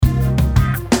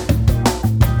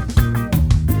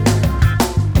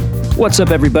What's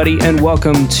up, everybody, and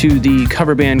welcome to the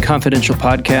Cover Band Confidential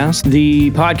Podcast,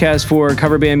 the podcast for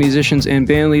cover band musicians and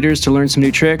band leaders to learn some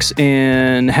new tricks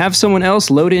and have someone else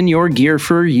load in your gear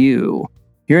for you.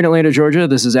 Here in Atlanta, Georgia,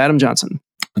 this is Adam Johnson.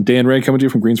 Dan Ray coming to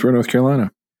you from Greensboro, North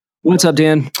Carolina. What's up,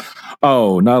 Dan?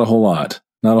 Oh, not a whole lot.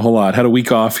 Not a whole lot. Had a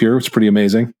week off here. It's pretty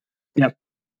amazing. Yep.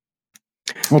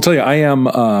 I'll tell you,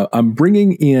 I'm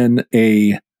bringing in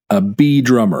a B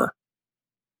drummer.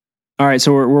 All right,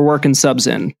 so we're working subs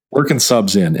in.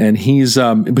 And he's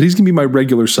but he's gonna be my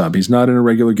regular sub. He's not in a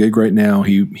regular gig right now.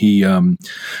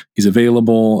 He's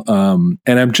available, and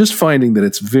I'm just finding that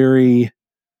it's very,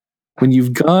 when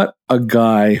you've got a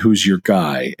guy who's your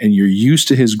guy and you're used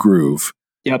to his groove.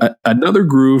 Yep. Another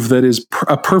groove that is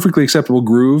a perfectly acceptable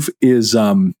groove is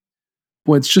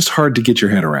it's just hard to get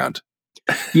your head around.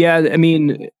 Yeah, I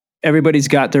mean, everybody's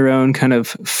got their own kind of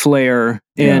flair,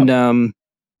 and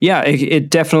it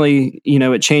definitely,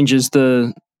 it changes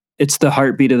it's the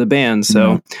heartbeat of the band.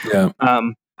 So,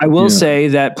 I will say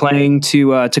that playing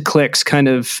to clicks kind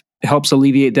of helps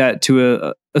alleviate that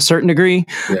to a certain degree.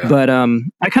 Yeah. But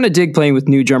I kind of dig playing with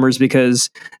new drummers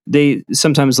because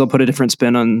sometimes they'll put a different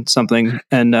spin on something,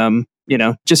 and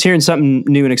just hearing something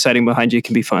new and exciting behind you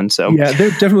can be fun. So yeah,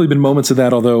 there've definitely been moments of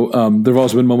that. Although there've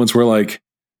also been moments where, like,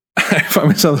 I find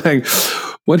myself saying,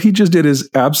 what he just did is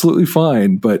absolutely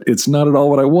fine, but it's not at all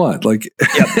what I want. Like,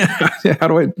 how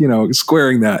do I,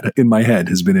 squaring that in my head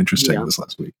has been interesting this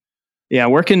last week. Yeah,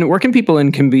 working people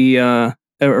in can be a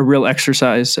real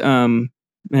exercise. And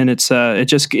it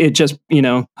just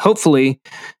hopefully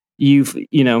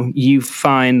you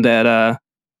find that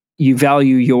you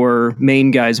value your main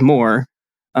guys more,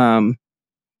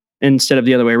 instead of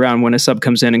the other way around. When a sub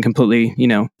comes in and completely,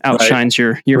 outshines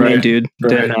your main dude,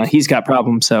 then he's got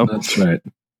problems. So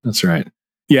That's right.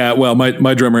 Yeah. Well,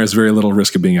 my drummer has very little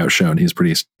risk of being outshone. He's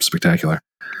pretty spectacular.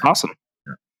 Awesome.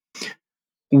 Yeah.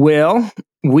 Well,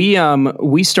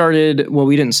 we started. Well,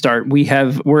 we didn't start.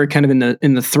 We're kind of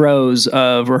in the throes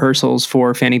of rehearsals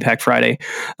for Fanny Pack Friday.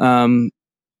 Kind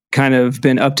of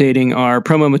been updating our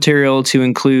promo material to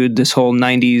include this whole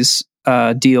 '90s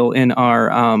deal in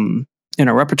our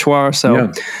repertoire.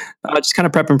 So just kind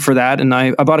of prepping for that. And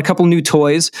I bought a couple new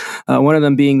toys. One of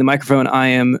them being the microphone I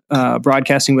am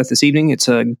broadcasting with this evening. It's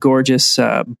a gorgeous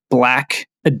black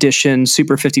edition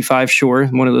Super 55 Shure,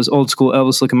 one of those old school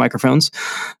Elvis looking microphones.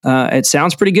 It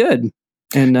sounds pretty good.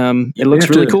 And it looks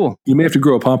really cool. You may have to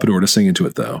grow a pompadour to sing into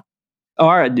it, though.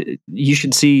 All right. You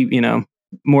should see,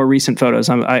 more recent photos.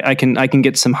 I can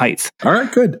get some height. All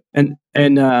right, good. And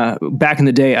back in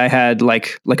the day, I had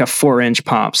like a 4-inch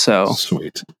pomp. So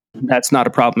sweet. That's not a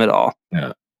problem at all.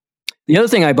 Yeah. The other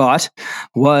thing I bought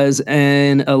was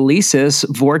an Alesis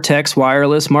Vortex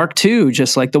Wireless Mark II,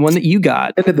 just like the one that you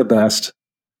got. It did the best.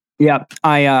 Yeah,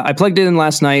 I plugged it in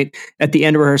last night at the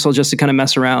end of rehearsal just to kind of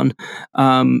mess around,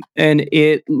 and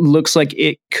it looks like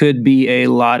it could be a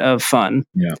lot of fun.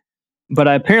 Yeah. But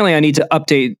apparently, I need to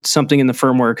update something in the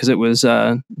firmware because it was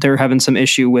they're having some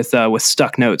issue with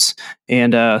stuck notes,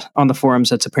 and on the forums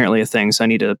that's apparently a thing. So I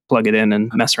need to plug it in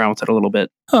and mess around with it a little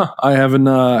bit. Huh, I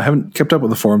haven't kept up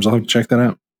with the forums. I'll have to check that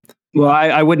out. Well,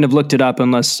 I wouldn't have looked it up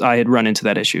unless I had run into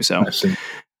that issue. So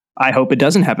I hope it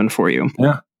doesn't happen for you.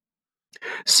 Yeah.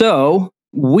 So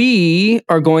we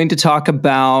are going to talk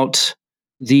about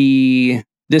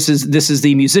This is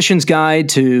the musician's guide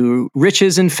to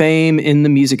riches and fame in the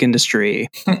music industry.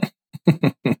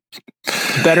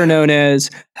 Better known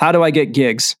as how do I get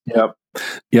gigs? Yep.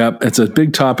 It's a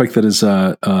big topic that is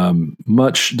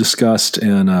much discussed,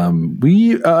 and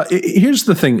here's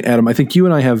the thing, Adam. I think you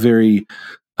and I have very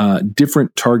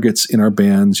different targets in our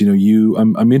bands.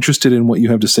 I'm interested in what you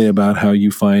have to say about how you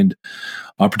find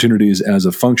opportunities as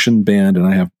a function band, and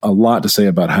I have a lot to say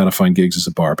about how to find gigs as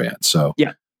a bar band. So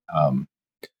yeah.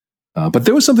 But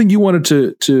there was something you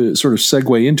wanted to sort of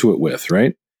segue into it with,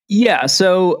 right? Yeah.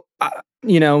 So,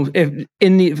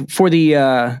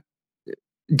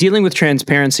 dealing with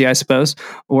transparency, I suppose,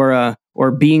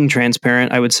 or being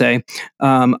transparent, I would say,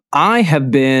 I have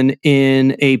been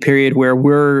in a period where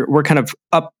we're kind of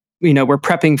up, we're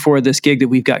prepping for this gig that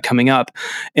we've got coming up.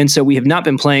 And so we have not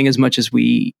been playing as much as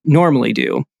we normally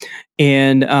do.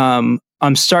 And, I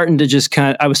was starting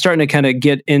to kind of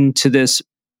get into this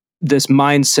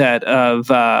mindset of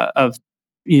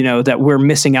that we're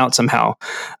missing out somehow.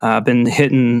 I've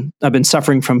been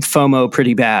suffering from FOMO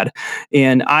pretty bad.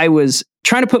 And I was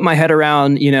trying to put my head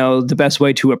around, the best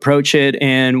way to approach it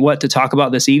and what to talk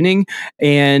about this evening.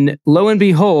 And lo and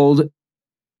behold,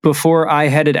 before I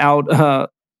headed out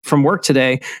from work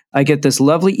today, I get this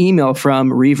lovely email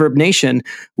from Reverb Nation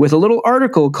with a little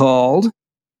article called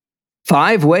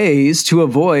 5 ways to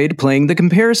avoid playing the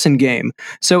comparison game.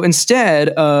 So instead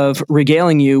of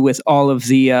regaling you with all of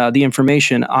the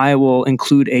information, I will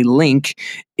include a link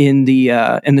in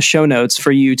the show notes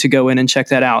for you to go in and check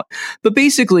that out. But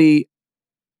basically,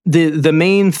 the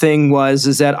main thing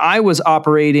is that I was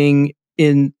operating,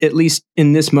 in at least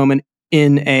in this moment,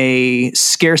 in a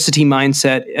scarcity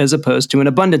mindset as opposed to an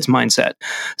abundance mindset.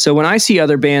 So when I see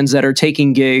other bands that are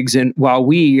taking gigs, and while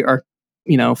we are,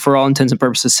 for all intents and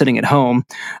purposes, sitting at home,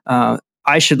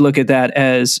 I should look at that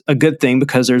as a good thing,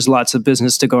 because there's lots of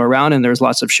business to go around and there's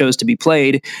lots of shows to be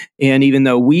played. And even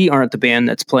though we aren't the band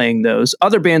that's playing those,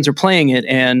 other bands are playing it.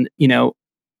 And,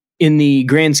 in the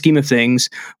grand scheme of things,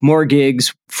 more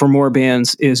gigs for more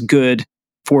bands is good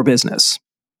for business.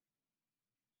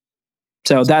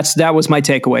 So that was my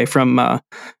takeaway from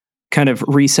kind of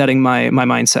resetting my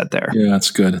mindset there. Yeah, that's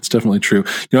good. It's definitely true.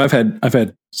 I've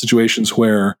had situations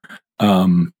where a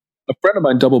friend of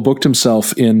mine double booked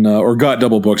himself or got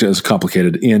double booked, as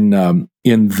complicated, in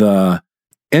the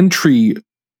entry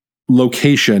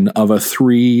location of a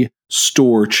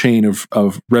 3-store chain of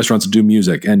restaurants that do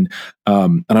music, and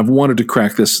I've wanted to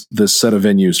crack this set of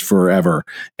venues forever,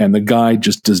 and the guy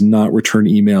just does not return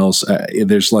emails.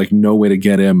 There's like no way to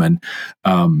get him, and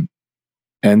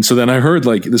so then I heard,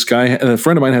 like, this guy, a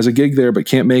friend of mine, has a gig there but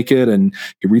can't make it, and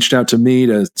he reached out to me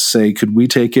to say, could we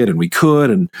take it? And we could,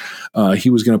 and he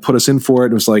was going to put us in for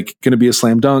it. It was like going to be a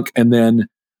slam dunk, and then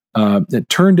it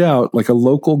turned out, like, a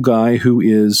local guy who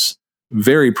is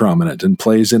very prominent and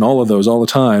plays in all of those all the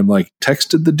time, like,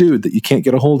 texted the dude that you can't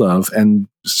get a hold of and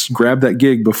grabbed that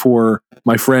gig before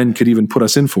my friend could even put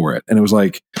us in for it. And it was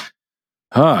like,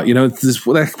 what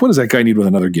does that guy need with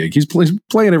another gig? He's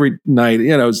playing every night.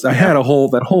 I had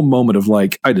that whole moment of,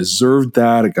 like, I deserved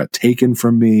that. It got taken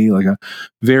from me, like a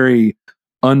very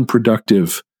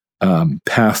unproductive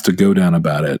path to go down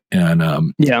about it. And,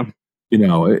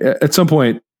 at some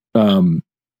point,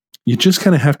 you just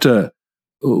kind of have to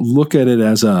look at it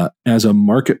as a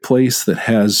marketplace that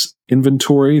has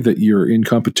inventory that you're in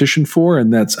competition for,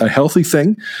 and that's a healthy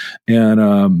thing.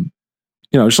 And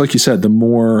just like you said, the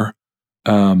more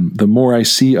I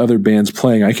see other bands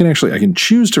playing, I can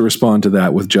choose to respond to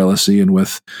that with jealousy and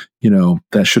with,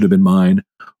 that should have been mine,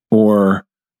 or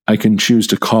I can choose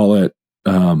to call it,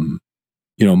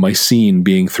 my scene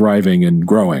being thriving and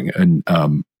growing, and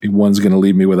one's going to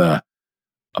leave me with a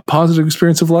positive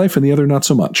experience of life, and the other not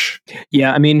so much.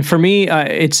 Yeah, I mean, for me,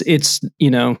 it's it's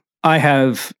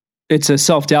a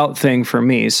self-doubt thing for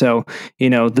me. So,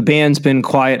 the band's been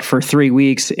quiet for 3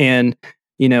 weeks, and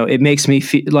it makes me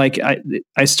feel like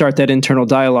I start that internal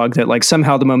dialogue that, like,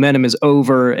 somehow the momentum is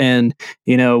over, and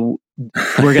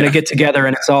we're gonna get together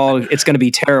and it's gonna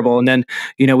be terrible. And then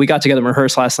we got together and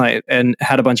rehearsed last night and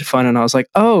had a bunch of fun, and I was like,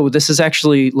 oh, this is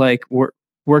actually, like,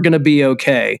 we're going to be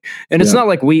okay. And it's not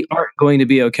like we aren't going to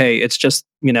be okay. It's just,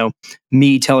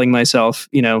 me telling myself,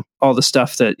 all the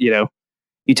stuff that, you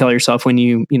tell yourself when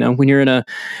when you're in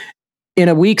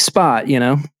a weak spot,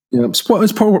 Yeah. It's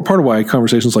part of why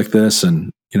conversations like this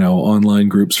and, online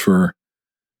groups for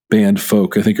band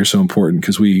folk, I think, are so important,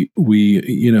 because we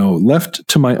left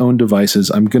to my own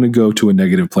devices, I'm going to go to a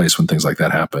negative place when things like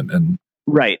that happen. And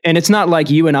right. And it's not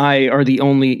like you and I are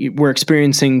we're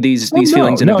experiencing these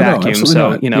feelings in a vacuum.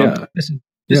 So, this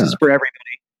is for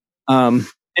everybody.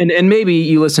 And maybe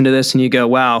you listen to this and you go,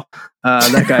 wow,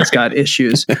 that guy's got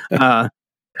issues.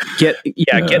 Get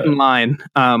in line.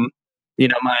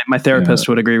 My therapist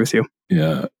would agree with you.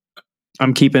 Yeah.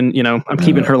 I'm keeping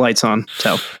her lights on.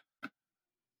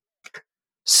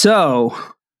 So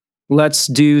let's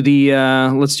do the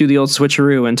old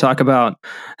switcheroo and talk about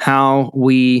how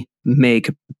we make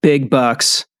big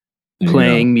bucks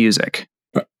playing music.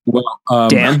 Well,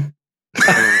 Dan,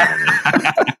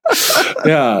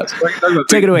 yeah,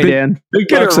 take it away, Dan. Big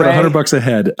bucks at $100 a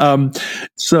head.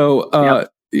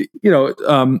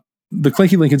 The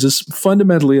Clanky Lincolns is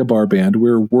fundamentally a bar band.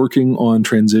 We're working on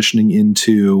transitioning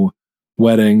into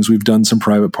weddings. We've done some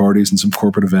private parties and some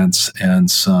corporate events, and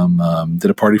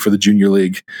did a party for the Junior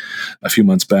League a few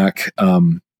months back.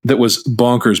 That was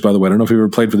bonkers, by the way. I don't know if you ever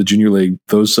played for the Junior League.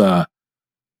 Those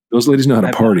ladies know how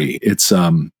to party. It's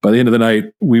by the end of the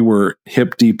night, we were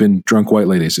hip deep in drunk white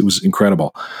ladies. It was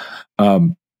incredible.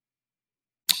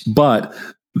 But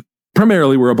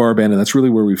primarily we're a bar band, and that's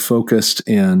really where we focused.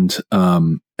 And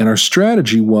our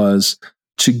strategy was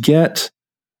to get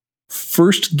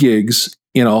first gigs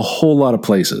in a whole lot of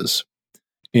places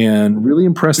and really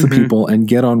impress the people and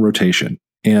get on rotation.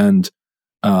 And,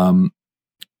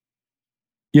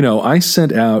 I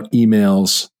sent out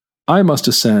emails. I must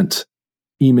have sent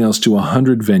emails to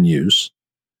 100 venues.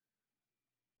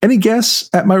 Any guess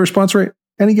at my response rate?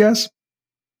 Any guess?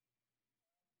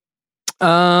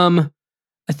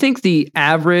 I think the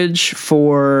average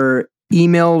for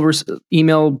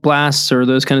email blasts or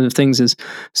those kinds of things is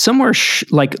somewhere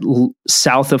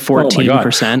south of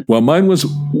 14%. Well, mine was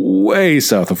way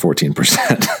south of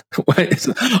 14%.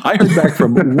 I heard back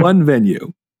from one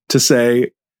venue to say,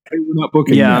 "Hey, we're not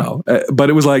booking now." But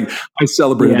it was like I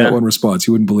celebrated that one response.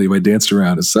 You wouldn't believe I danced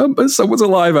around. And someone's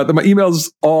alive out there. My emails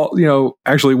all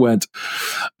actually went.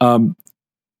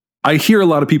 I hear a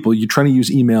lot of people, you're trying to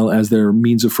use email as their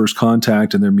means of first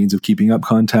contact and their means of keeping up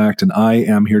contact. And I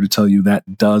am here to tell you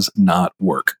that does not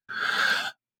work.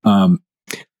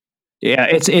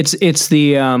 It's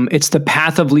the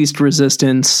path of least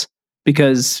resistance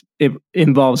because it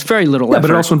involves very little effort. But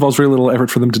it also involves very little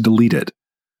effort for them to delete it.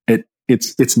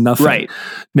 It's nothing. Right.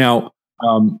 Now,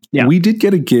 we did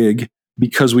get a gig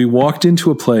because we walked into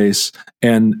a place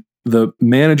and the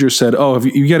manager said, "Oh,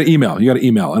 you got to email. You got to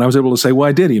email." And I was able to say, "Well,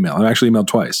 I did email. I actually emailed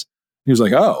twice." He was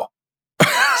like, "Oh."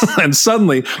 And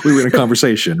suddenly we were in a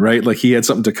conversation, right? Like he had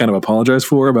something to kind of apologize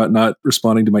for about not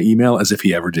responding to my email, as if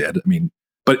he ever did. I mean,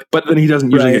 but then he doesn't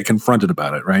usually get confronted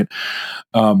about it, right?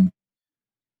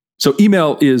 So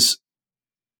email is,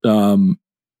 I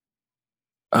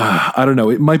don't know.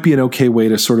 It might be an okay way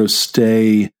to sort of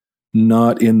stay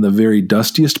not in the very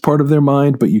dustiest part of their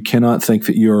mind, but you cannot think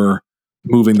that you're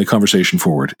moving the conversation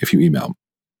forward if you email.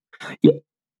 Yeah.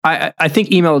 I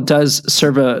think email does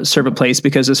serve a place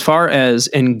because as far as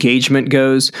engagement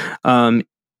goes,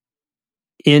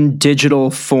 in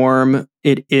digital form,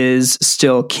 it is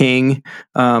still king.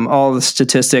 All the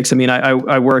statistics. I mean,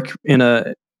 I work in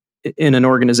an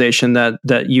organization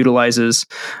that utilizes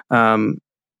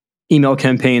email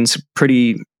campaigns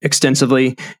pretty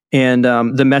extensively, and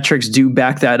the metrics do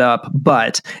back that up.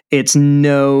 But it's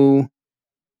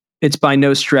by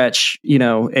no stretch,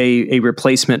 a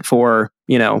replacement for,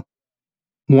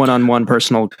 one-on-one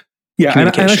personal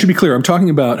communication. And I should be clear. I'm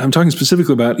talking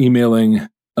specifically about emailing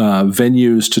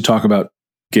venues to talk about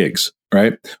gigs,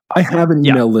 right? I have an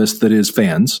email list that is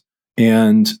fans,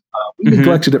 and we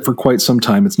neglected it for quite some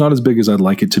time. It's not as big as I'd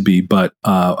like it to be, but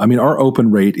our open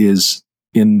rate is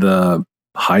in the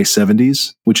high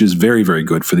 70s, which is very, very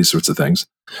good for these sorts of things.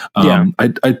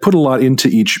 I put a lot into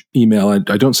each email. I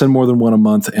don't send more than one a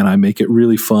month, and I make it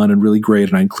really fun and really great.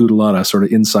 And I include a lot of sort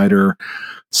of insider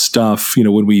stuff.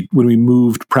 When we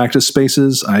moved practice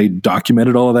spaces, I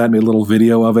documented all of that, made a little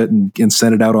video of it, and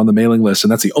sent it out on the mailing list.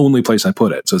 And that's the only place I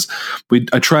put it. So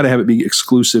I try to have it be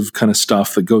exclusive kind of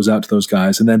stuff that goes out to those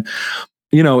guys. And then,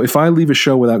 if I leave a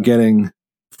show without getting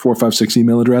 4, 5, 6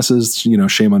 email addresses,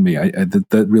 shame on me.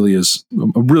 That really is,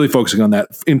 I'm really focusing on that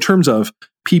in terms of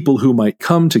people who might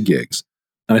come to gigs.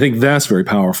 And I think that's very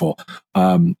powerful.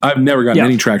 I've never gotten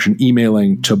any traction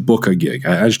emailing to book a gig.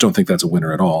 I just don't think that's a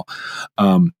winner at all.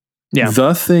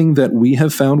 The thing that we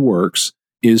have found works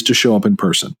is to show up in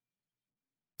person.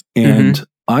 And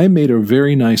I made a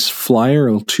very nice flyer,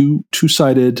 a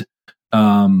two-sided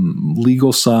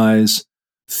legal size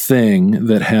thing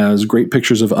that has great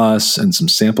pictures of us and some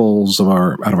samples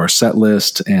out of our set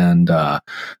list, and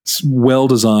it's well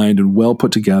designed and well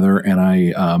put together.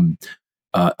 And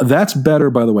that's better,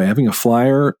 by the way. Having a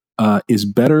flyer is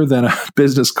better than a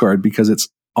business card because it's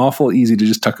awful easy to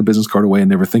just tuck a business card away and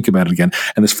never think about it again.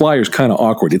 And this flyer is kind of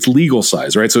awkward. It's legal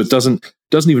size, right? So it doesn't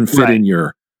even fit in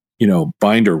your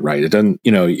binder right. It doesn't.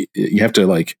 You have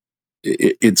to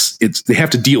they have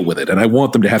to deal with it, and I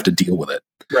want them to have to deal with it.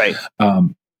 Right.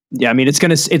 I mean, it's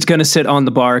gonna sit on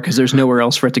the bar because there's nowhere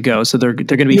else for it to go. So they're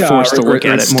gonna be forced to look at it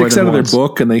more than once. It sticks out of their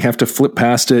book, and they have to flip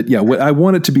past it. Yeah, I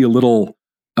want it to be a little.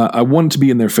 I want it to be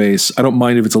in their face. I don't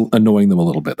mind if it's annoying them a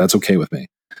little bit. That's okay with me.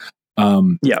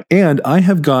 And I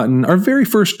have gotten our very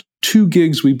first 2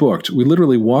 gigs we booked. We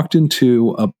literally walked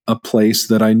into a place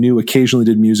that I knew occasionally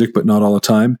did music, but not all the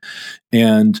time,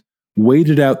 and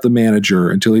waited out the manager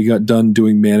until he got done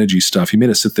doing managey stuff. He made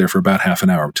us sit there for about half an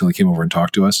hour until he came over and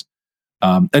talked to us.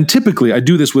 And typically I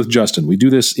do this with Justin. We do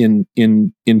this in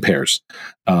pairs,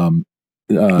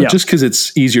 just because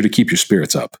it's easier to keep your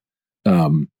spirits up.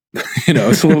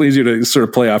 It's a little easier to sort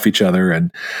of play off each other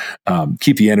and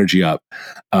keep the energy up.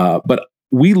 But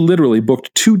we literally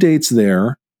booked 2 dates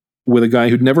there with a guy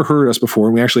who'd never heard us before,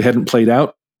 and we actually hadn't played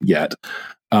out yet.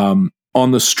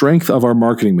 On the strength of our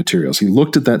marketing materials, he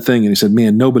looked at that thing and he said,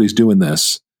 "Man, nobody's doing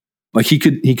this." Like he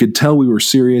could tell we were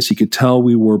serious. He could tell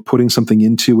we were putting something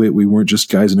into it. We weren't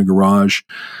just guys in a garage.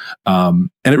 And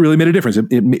it really made a difference.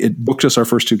 It booked us our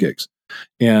first 2 gigs,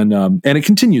 and it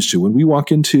continues to. When we walk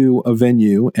into a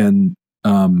venue and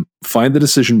find the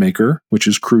decision maker, which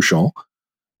is crucial,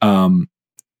 and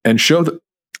show that.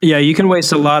 Yeah, you can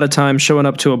waste a lot of time showing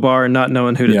up to a bar and not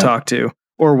knowing who to talk to.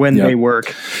 or when they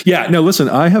work. Yeah, no, listen,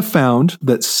 I have found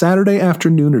that Saturday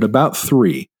afternoon at about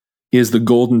 3 is the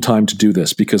golden time to do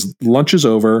this because lunch is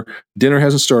over, dinner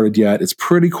hasn't started yet, it's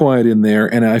pretty quiet in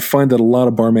there, and I find that a lot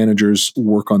of bar managers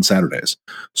work on Saturdays.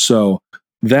 So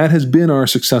that has been our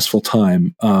successful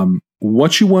time.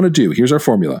 What you want to do, here's our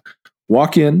formula.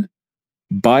 Walk in,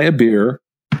 buy a beer,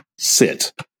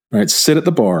 sit. Right? Sit at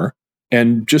the bar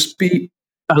and just be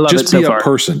a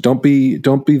person. Don't be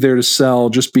there to sell,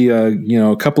 just be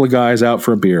a couple of guys out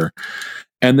for a beer.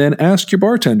 And then ask your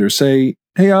bartender, say,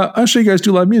 hey, I'll show you guys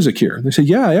do live music here. And they say,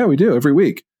 yeah, we do every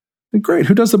week. Like, great.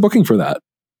 Who does the booking for that? And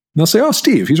they'll say, oh,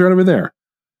 Steve, he's right over there.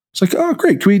 It's like, oh,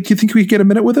 great. Do you think we could get a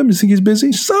minute with him? Do you think he's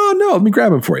busy? Says, oh, no, let me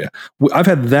grab him for you. I've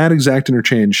had that exact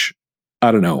interchange,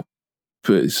 I don't know,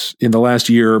 in the last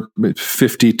year,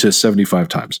 50 to 75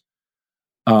 times.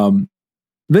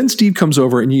 Then Steve comes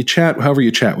over and you chat, however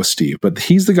you chat with Steve, but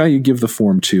he's the guy you give the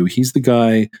form to. He's the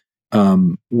guy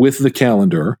with the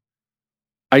calendar.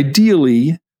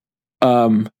 Ideally,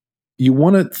 you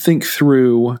want to think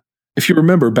through, if you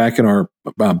remember back in our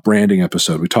branding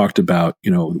episode, we talked about,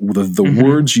 the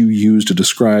words you use to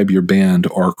describe your band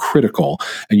are critical,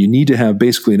 and you need to have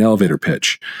basically an elevator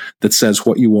pitch that says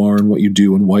what you are and what you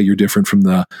do and why you're different from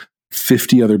the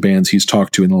 50 other bands he's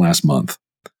talked to in the last month.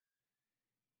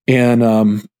 And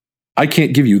I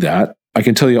can't give you that. I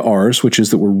can tell you ours, which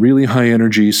is that we're really high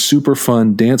energy, super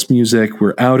fun, dance music.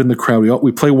 We're out in the crowd.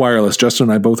 We play wireless. Justin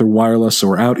and I both are wireless, so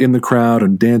we're out in the crowd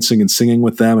and dancing and singing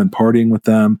with them and partying with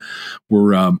them.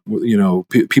 We're,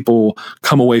 people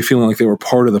come away feeling like they were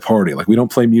part of the party. Like we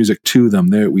don't play music to them.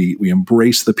 We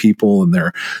embrace the people,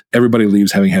 and everybody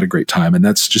leaves having had a great time. And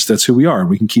that's who we are. And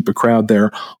we can keep a crowd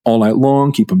there all night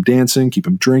long, keep them dancing, keep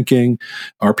them drinking.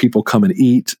 Our people come and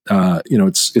eat.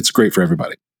 It's great for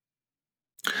everybody.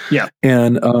 Yeah,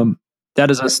 and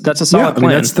that's a solid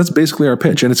plan. That's basically our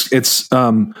pitch, and it's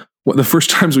the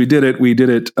first times we did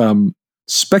it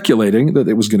speculating that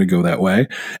it was going to go that way,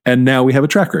 and now we have a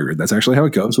track record. That's actually how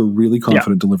it goes. We're really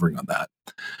confident delivering on that.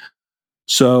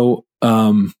 So,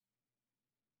 a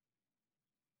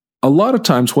lot of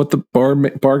times, what the bar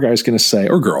guy is going to say,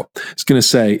 or girl is going to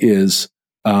say, is,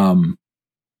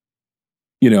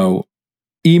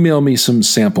 email me some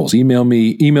samples. Email.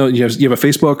 You have a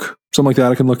Facebook, something like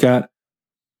that I can look at.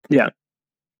 Yeah.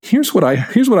 Here's what I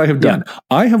have done. Yeah.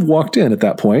 I have walked in at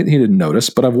that point. He didn't notice,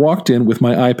 but I've walked in with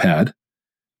my iPad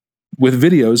with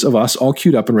videos of us all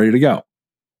queued up and ready to go.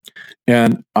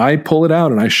 And I pull it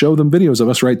out and I show them videos of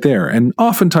us right there. And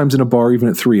oftentimes in a bar, even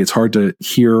at 3, it's hard to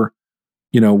hear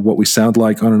what we sound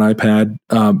like on an iPad.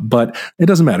 But it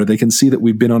doesn't matter. They can see that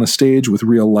we've been on a stage with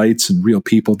real lights and real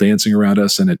people dancing around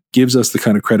us. And it gives us the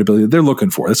kind of credibility that they're looking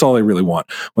for. That's all they really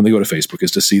want when they go to Facebook,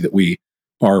 is to see that we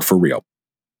are for real.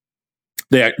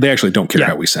 They actually don't care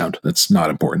how we sound. That's not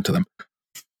important to them.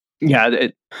 Yeah.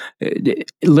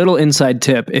 Little inside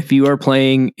tip. If you are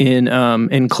playing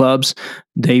in clubs,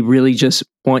 they really just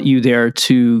want you there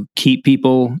to keep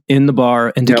people in the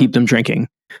bar and to keep them drinking.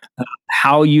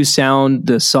 How you sound,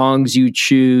 the songs you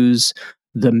choose,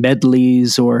 the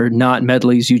medleys or not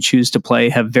medleys you choose to play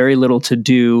have very little to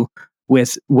do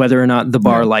with whether or not the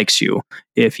bar likes you.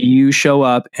 If you show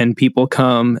up and people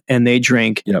come and they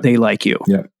drink, they like you.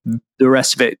 Yep. The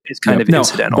rest of it is kind of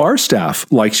incidental. Bar staff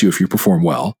likes you if you perform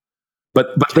well,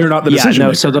 but they're not the decision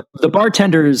maker. So the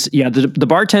bartenders, the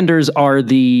bartenders are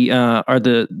the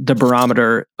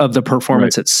barometer of the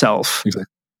performance itself. Exactly.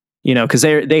 Because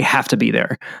they have to be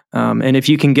there. And if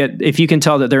you can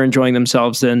tell that they're enjoying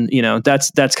themselves, then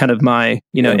that's kind of my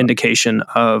indication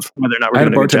of whether or not we're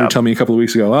doing a good job. I had a bartender tell me a couple of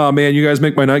weeks ago, "Oh man, you guys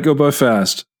make my night go by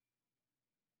fast."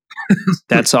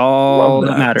 That's all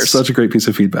that matters. It's such a great piece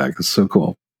of feedback. It's so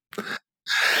cool.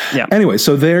 Yeah. Anyway,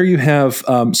 so there you have.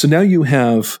 So now you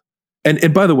have,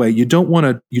 and by the way, you don't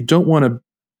want to.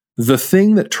 The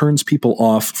thing that turns people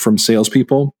off from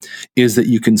salespeople is that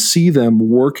you can see them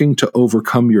working to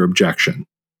overcome your objection,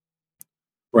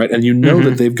 right? And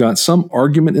that they've got some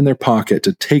argument in their pocket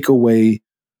to take away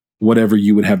whatever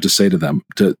you would have to say to them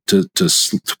to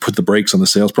put the brakes on the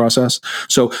sales process.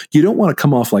 So you don't want to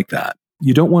come off like that.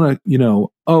 You don't want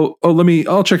to,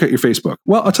 I'll check out your Facebook.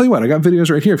 Well, I'll tell you what, I got videos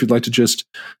right here. If you'd like to just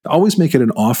always make it an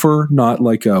offer, not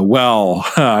like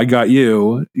I got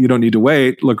you. You don't need to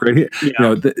wait. Look right here.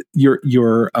 Yeah.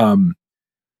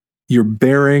 Your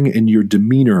bearing and your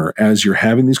demeanor as you're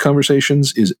having these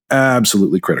conversations is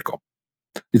absolutely critical.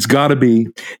 It's got to be.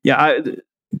 Yeah.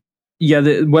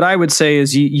 What I would say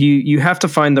is you have to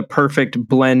find the perfect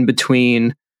blend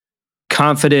between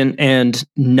confident and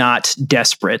not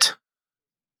desperate.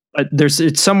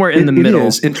 It's somewhere in the middle. It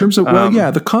is, in terms of,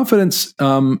 the confidence,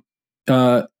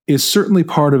 is certainly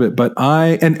part of it, but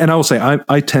I will say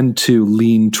I tend to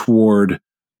lean toward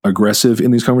aggressive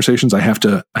in these conversations. I have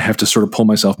to sort of pull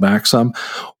myself back some.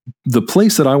 The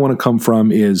place that I want to come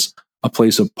from is a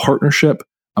place of partnership,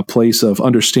 a place of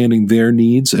understanding their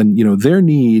needs. And, their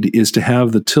need is to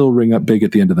have the till ring up big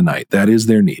at the end of the night. That is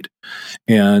their need.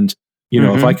 And,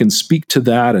 if I can speak to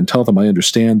that and tell them I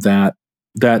understand that,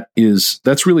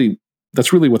 that's really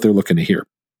what they're looking to hear.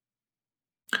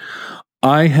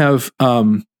 I have,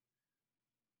 the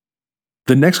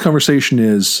next conversation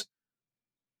is,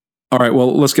 all right,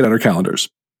 well, let's get out our calendars.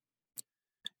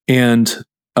 And,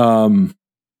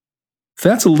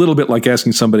 that's a little bit like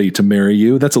asking somebody to marry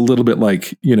you. That's a little bit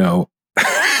like,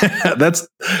 that's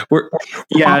we're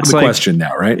on the question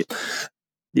now, right?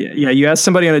 Yeah. You ask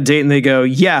somebody on a date and they go,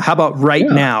 yeah, how about right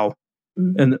now?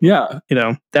 And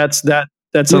that's a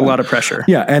lot of pressure.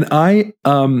 Yeah. And I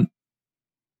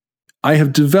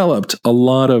have developed a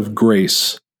lot of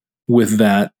grace with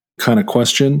that kind of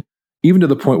question, even to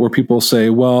the point where people say,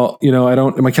 well,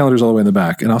 my calendar's all the way in the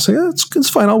back. And I'll say, it's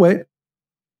fine. I'll wait.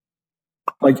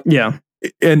 Yeah.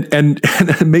 And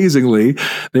amazingly,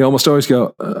 they almost always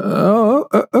go,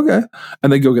 okay.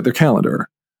 And they go get their calendar.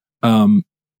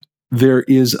 There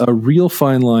is a real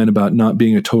fine line about not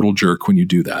being a total jerk when you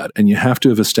do that. And you have to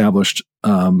have established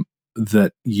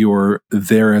that you're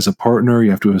there as a partner. You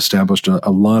have to have established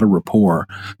a lot of rapport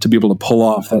to be able to pull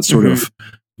off that sort of,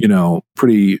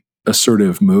 pretty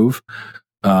assertive move.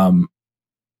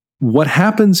 What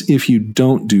happens if you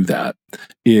don't do that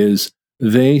is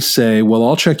they say, well,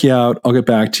 I'll check you out. I'll get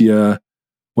back to you,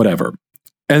 whatever.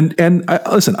 And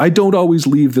listen, I don't always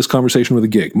leave this conversation with a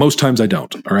gig. Most times I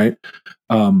don't. All right.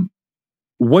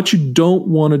 What you don't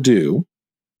want to do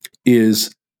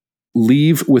is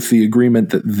leave with the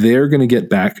agreement that they're going to get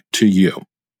back to you,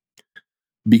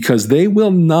 because they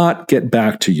will not get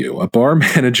back to you. A bar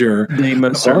manager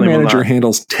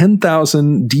handles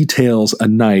 10,000 details a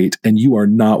night, and you are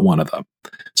not one of them.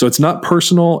 So it's not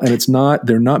personal, and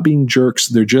they're not being jerks.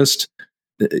 They're just,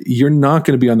 you're not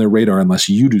going to be on their radar unless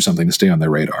you do something to stay on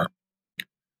their radar.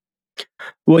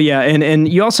 Well, yeah.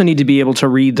 And you also need to be able to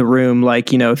read the room.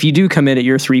 Like, if you do come in at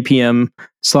your 3 p.m.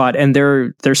 slot and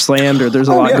they're slammed or there's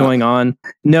a lot going on,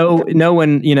 know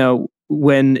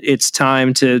when it's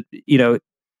time to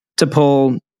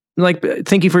pull, like,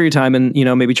 thank you for your time, and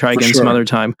maybe try again some other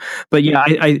time. But yeah,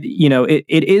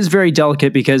 it is very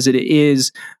delicate, because it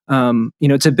is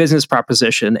it's a business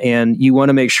proposition, and you want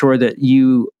to make sure that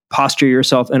you posture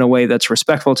yourself in a way that's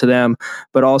respectful to them,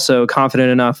 but also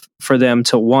confident enough for them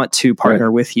to want to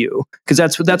partner with you, because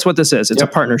that's what this is. It's a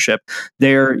partnership.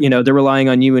 They're relying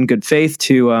on you in good faith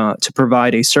to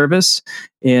provide a service,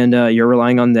 and you're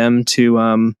relying on them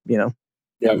to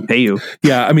pay you.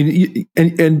 Yeah. I mean,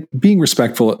 and being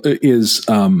respectful is,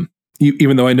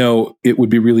 even though I know it would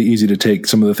be really easy to take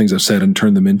some of the things I've said and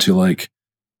turn them into like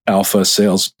alpha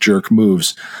sales jerk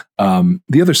moves.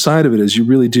 The other side of it is you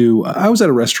really do. I was at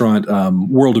a restaurant,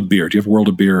 World of Beer. Do you have World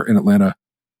of Beer in Atlanta?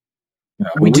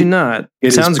 We do not.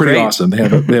 It sounds pretty awesome. They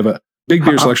have a big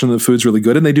beer selection. The food's really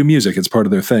good, and they do music. It's part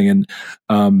of their thing. And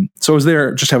so I was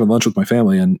there just having lunch with my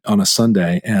family on a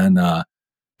Sunday, and I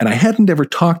hadn't ever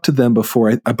talked to them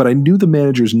before, but I knew the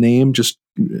manager's name just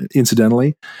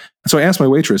incidentally. So I asked my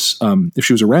waitress if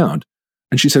she was around,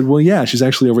 and she said, well, yeah, she's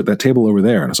actually over at that table over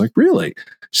there. And I was like, really?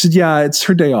 She said, yeah, it's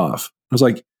her day off. I was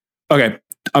like, okay,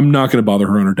 I'm not going to bother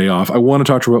her on her day off. I want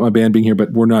to talk to her about my band being here,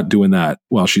 but we're not doing that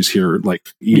while she's here, like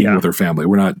eating with her family.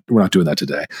 We're not doing that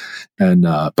today. And,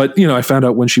 but I found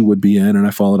out when she would be in, and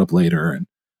I followed up later,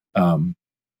 and,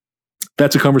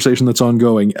 that's a conversation that's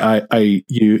ongoing.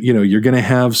 You're going to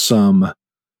have some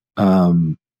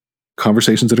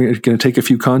conversations that are going to take a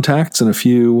few contacts and a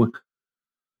few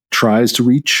tries to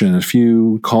reach and a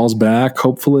few calls back,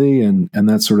 hopefully, and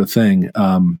that sort of thing.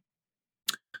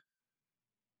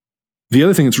 The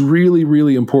other thing that's really,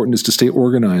 really important is to stay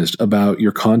organized about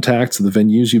your contacts, the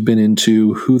venues you've been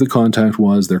into, who the contact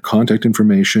was, their contact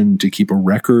information, to keep a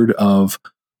record of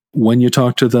when you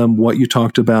talk to them, what you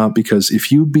talked about, because if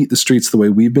you beat the streets the way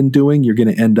we've been doing, you're going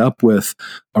to end up with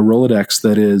a Rolodex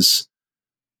that is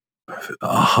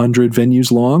 100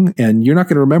 venues long, and you're not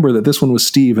going to remember that this one was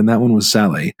Steve and that one was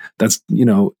Sally. That's,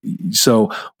 so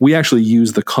we actually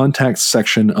use the contacts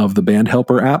section of the Band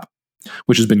Helper app,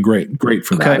 which has been great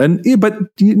for that. But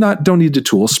you don't need a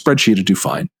tool. Spreadsheet to do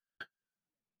fine.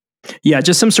 Yeah,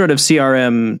 just some sort of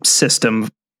CRM system,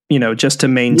 just to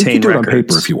maintain. You can do records. It on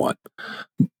paper if you want,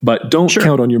 but don't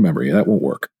count on your memory. That won't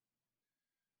work.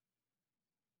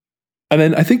 And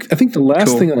then I think the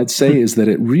last thing I'd say is that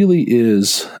it really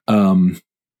is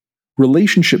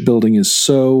relationship building is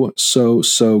so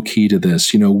key to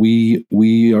this.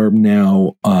 We are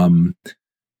now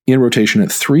in rotation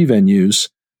at 3 venues,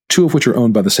 2 of which are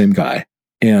owned by the same guy.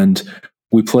 And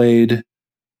we played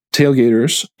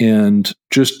Tailgaters and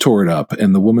just tore it up.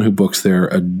 And the woman who books there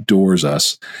adores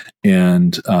us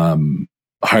and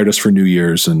hired us for New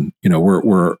Year's. And,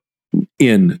 we're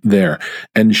in there.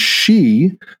 And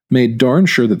she made darn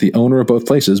sure that the owner of both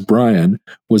places, Brian,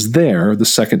 was there the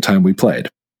second time we played.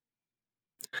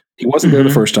 He wasn't there the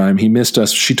first time. He missed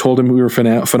us. She told him we were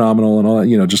phenomenal and all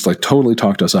that, just like totally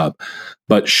talked us up.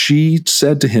 But she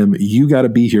said to him, you got to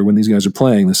be here when these guys are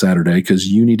playing this Saturday because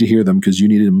you need to hear them because you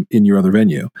need them in your other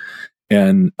venue.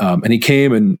 And he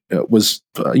came and was,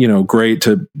 great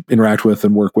to interact with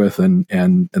and work with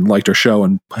and liked our show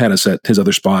and had us at his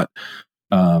other spot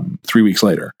 3 weeks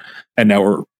later. And now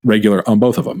we're regular on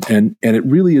both of them. And it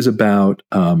really is about,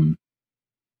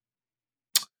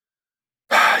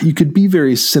 you could be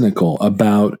very cynical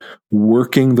about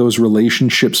working those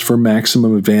relationships for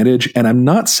maximum advantage. And I'm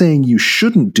not saying you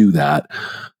shouldn't do that,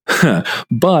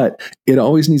 but it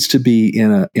always needs to be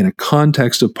in a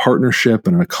context of partnership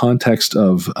and in a context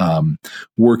of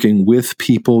working with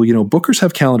people. Bookers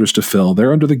have calendars to fill.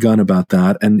 They're under the gun about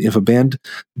that. And if a band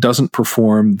doesn't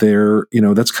perform,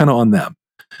 that's kind of on them.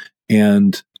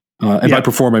 And by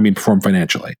perform, I mean perform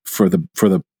financially for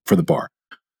the bar.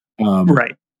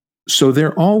 Right. So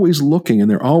they're always looking and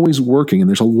they're always working, and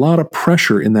there's a lot of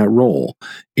pressure in that role.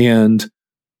 And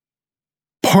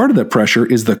part of that pressure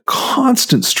is the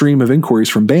constant stream of inquiries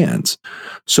from bands.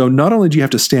 So not only do you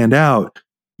have to stand out,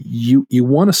 you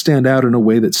want to stand out in a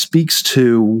way that speaks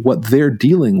to what they're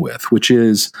dealing with, which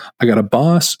is, I got a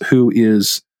boss who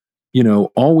is,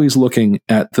 always looking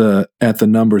at the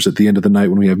numbers at the end of the night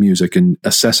when we have music and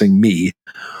assessing me.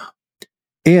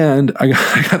 And I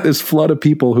got this flood of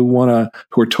people who are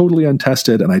totally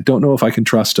untested, and I don't know if I can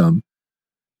trust them.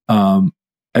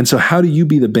 And so how do you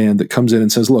be the band that comes in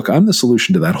and says, look, I'm the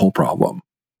solution to that whole problem?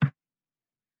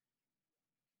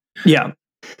 Yeah.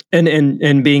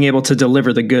 And being able to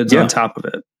deliver the goods on top of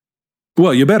it.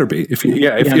 Well, you better be.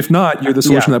 If not, you're the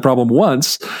solution to that problem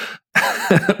once,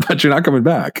 but you're not coming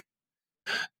back.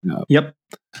 No. Yep.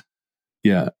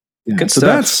 Yeah. Good so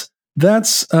stuff.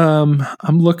 That's I'm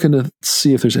looking to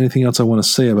see if there's anything else I want to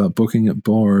say about booking at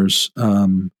bars.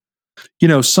 Some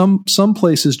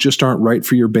places just aren't right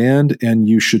for your band, and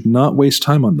you should not waste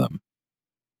time on them.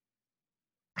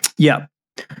 Yeah.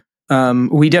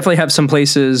 We definitely have some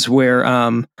places where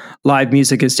live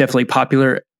music is definitely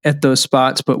popular at those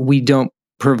spots, but we don't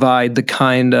provide the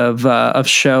kind of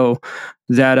show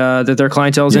that their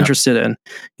clientele is interested in.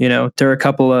 There are a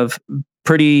couple of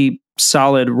pretty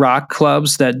solid rock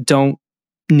clubs that don't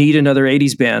need another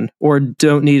 80s band, or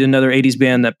don't need another 80s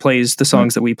band that plays the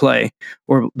songs that we play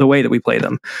or the way that we play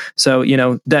them. So,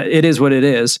 that it is what it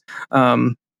is.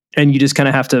 And you just kind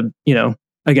of have to,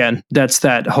 again, that's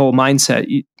that whole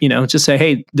mindset, just say,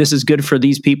 hey, this is good for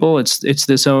these people. It's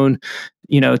this own,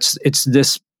 it's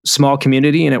this small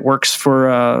community, and it works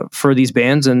for these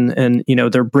bands, and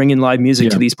they're bringing live music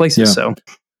to these places. Yeah. So,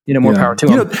 more power to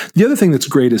them. The other thing that's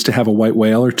great is to have a white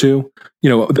whale or two.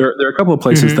 There are a couple of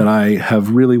places that I have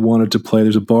really wanted to play.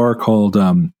 There's a bar called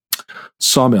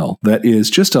Sawmill that is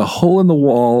just a hole in the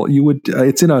wall.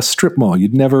 It's in a strip mall.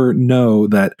 You'd never know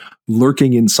that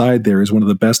lurking inside there is one of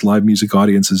the best live music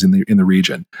audiences in the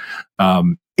region.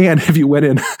 And if you went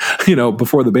in,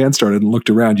 before the band started and looked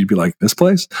around, you'd be like, this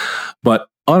place? But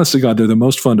honest to God, they're the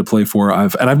most fun to play for.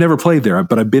 I've never played there,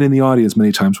 but I've been in the audience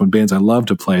many times when bands I love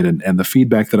to play it, and the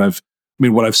feedback that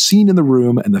what I've seen in the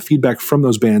room and the feedback from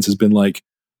those bands has been like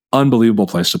unbelievable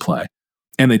place to play,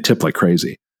 and they tip like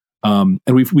crazy. And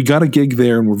we got a gig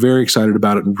there, and we're very excited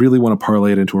about it, and really want to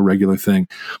parlay it into a regular thing.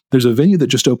 There's a venue that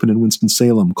just opened in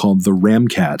Winston-Salem called the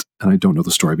Ramcat, and I don't know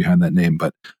the story behind that name,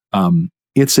 but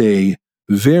it's a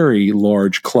very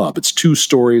large club. It's 2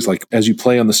 stories. Like, as you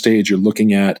play on the stage, you're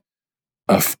looking at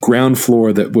a ground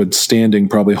floor that would standing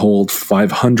probably hold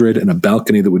 500 and a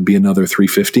balcony that would be another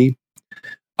 350.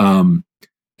 And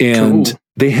cool.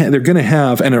 They're going to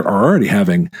have, and are already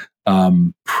having,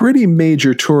 pretty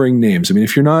major touring names. I mean,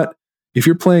 if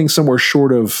you're playing somewhere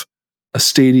short of a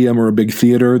stadium or a big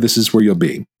theater, this is where you'll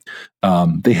be.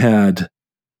 They had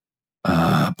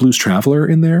Blues Traveler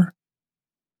in there.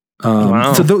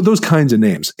 Wow. So those kinds of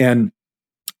names. And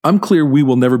I'm clear we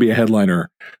will never be a headliner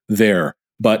there,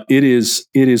 but it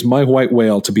is my white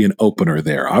whale to be an opener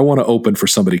there. I want to open for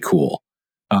somebody cool.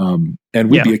 And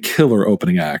we'd be a killer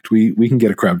opening act. We can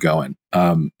get a crowd going.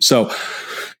 So,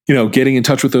 getting in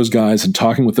touch with those guys and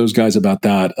talking with those guys about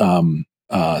that,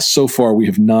 So far, we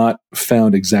have not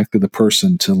found exactly the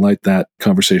person to light that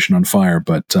conversation on fire.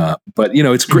 But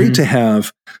it's great to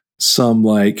have some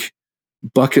like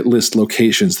bucket list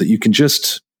locations that you can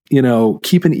just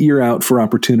keep an ear out for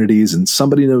opportunities, and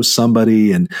somebody knows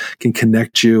somebody and can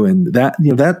connect you. And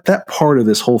that part of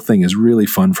this whole thing is really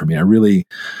fun for me. I really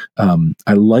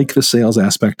I like the sales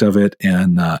aspect of it,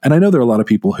 and I know there are a lot of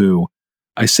people who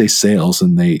I say sales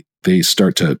and they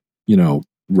start to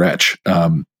retch.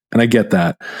 And I get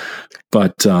that,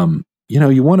 but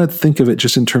you want to think of it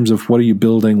just in terms of what are you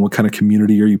building, what kind of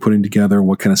community are you putting together,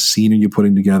 what kind of scene are you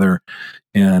putting together,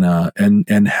 and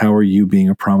how are you being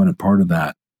a prominent part of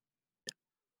that?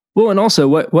 Well, and also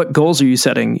what goals are you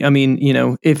setting? I mean,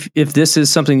 if this is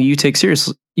something that you take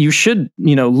seriously, you should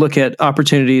look at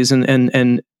opportunities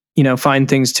and find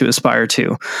things to aspire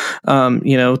to.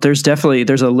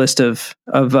 There's a list of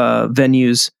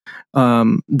venues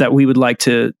that we would like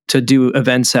to do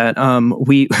events at.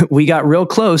 We got real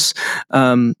close.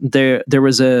 There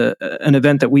was an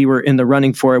event that we were in the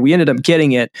running for. We ended up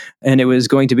getting it, and it was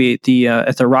going to be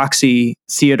at the Roxy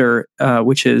Theater,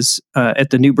 which is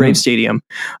at the New Brave Stadium.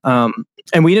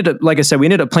 And we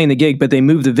ended up playing the gig, but they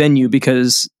moved the venue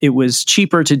because it was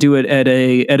cheaper to do it at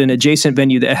an adjacent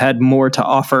venue that had more to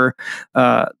offer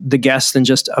the guests than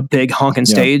just a big honking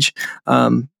stage.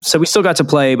 So we still got to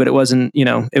play, but it wasn't,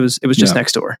 it was just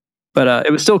next door. But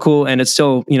it was still cool, and it's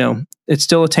still, it's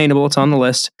still attainable. It's on the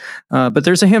list. But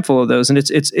there's a handful of those, and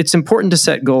it's important to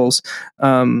set goals.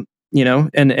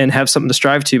 And have something to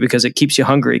strive to, because it keeps you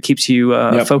hungry, it keeps you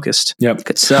focused. Yep.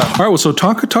 Good stuff. All right. Well, so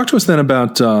talk to us then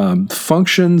about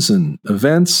functions and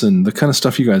events and the kind of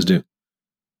stuff you guys do.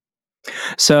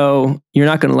 So you're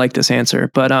not going to like this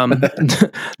answer, but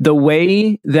the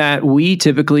way that we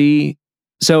typically,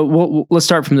 let's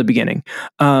start from the beginning.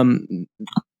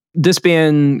 This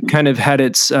band kind of had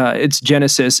its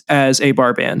genesis as a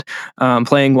bar band,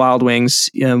 playing Wild Wings.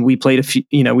 We played a few.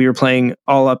 We were playing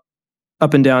all up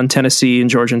and down Tennessee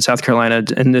and Georgia and South Carolina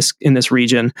in this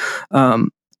region.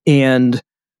 And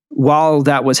while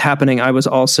that was happening, I was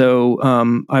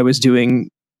also I was doing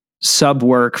sub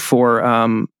work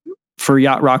for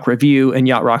Yacht Rock Review and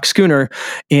Yacht Rock Schooner.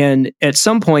 And at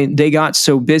some point, they got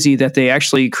so busy that they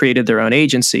actually created their own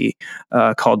agency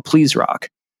called Please Rock.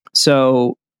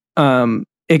 So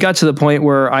it got to the point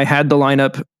where I had the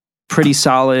lineup pretty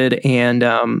solid and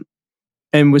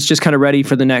was just kind of ready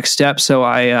for the next step. So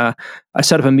I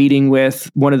set up a meeting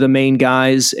with one of the main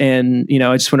guys, and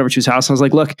I just went over to his house and I was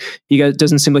like, "Look, you guys,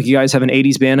 doesn't seem like you guys have an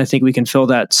 '80s band. I think we can fill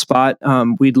that spot.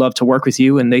 We'd love to work with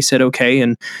you." And they said okay,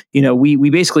 and we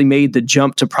basically made the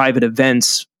jump to private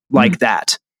events like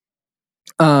that.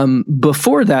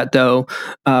 Before that, though,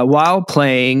 while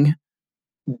playing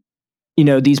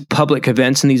these public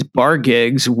events and these bar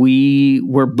gigs, we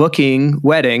were booking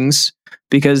weddings.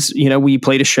 Because, we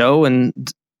played a show and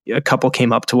a couple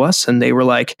came up to us and they were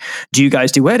like, "Do you guys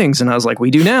do weddings?" And I was like,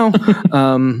 "We do now."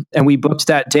 And we booked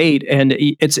that date. And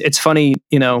it's funny,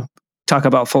 talk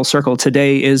about full circle.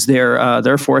 Today is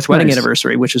their fourth wedding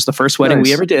anniversary, which is the first wedding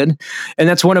we ever did. And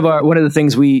that's one of the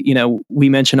things we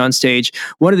mention on stage.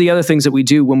 One of the other things that we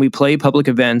do when we play public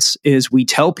events is we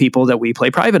tell people that we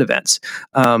play private events.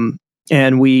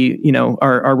 And we,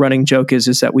 our running joke is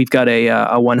that we've got a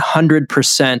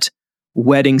 100%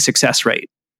 wedding success rate.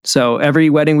 So every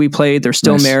wedding we played, they're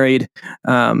still married.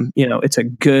 It's a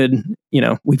good,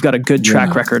 we've got a good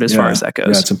track record as far as that goes.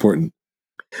 Yeah, it's important.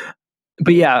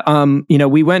 But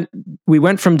we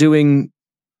went from doing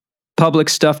public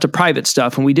stuff to private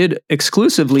stuff, and we did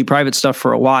exclusively private stuff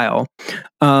for a while.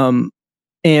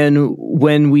 And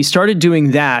when we started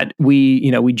doing that, we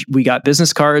got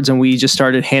business cards and we just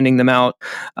started handing them out.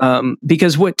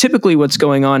 Because what's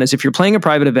going on is if you're playing a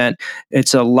private event,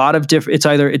 it's a lot of different,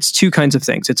 it's two kinds of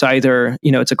things. It's either,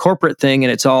 it's a corporate thing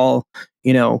and it's all,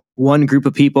 one group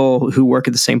of people who work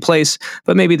at the same place,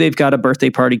 but maybe they've got a birthday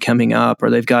party coming up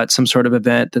or they've got some sort of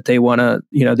event that they want to,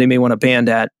 they may want to band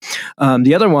at.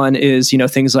 The other one is,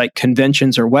 things like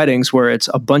conventions or weddings where it's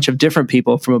a bunch of different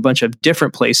people from a bunch of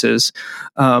different places.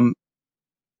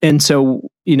 And so,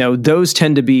 those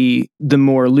tend to be the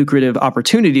more lucrative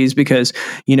opportunities because,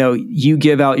 you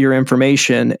give out your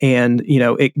information and,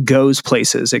 it goes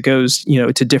places, it goes,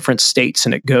 to different states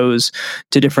and it goes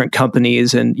to different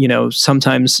companies. And,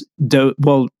 sometimes,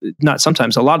 not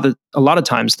sometimes, a lot of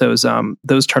times those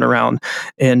turn around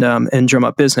and drum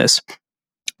up business.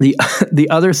 The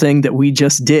other thing that we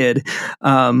just did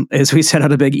is we sent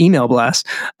out a big email blast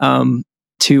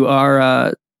to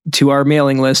our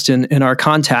mailing list and our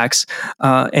contacts.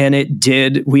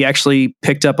 And we actually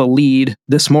picked up a lead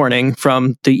this morning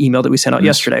from the email that we sent out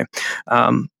yesterday.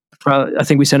 I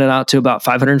think we sent it out to about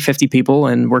 550 people,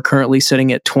 and we're currently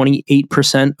sitting at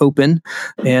 28% open,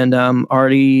 and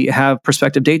already have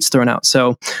prospective dates thrown out.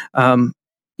 So,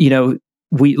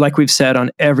 like we've said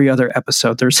on every other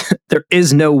episode, there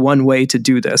is no one way to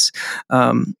do this,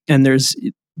 and there's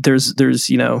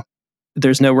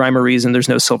no rhyme or reason. There's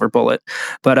no silver bullet.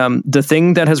 But the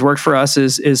thing that has worked for us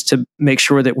is to make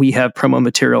sure that we have promo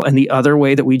material. And the other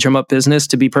way that we drum up business,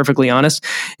 to be perfectly honest,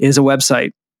 is a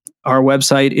website. Our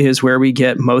website is where we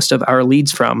get most of our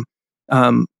leads from.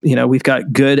 We've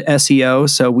got good SEO,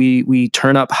 so we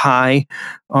turn up high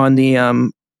on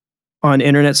the on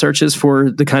internet searches for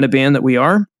the kind of band that we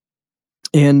are.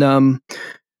 And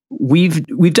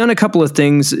we've done a couple of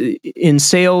things in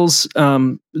sales.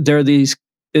 There are these,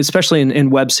 especially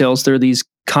in web sales, there are these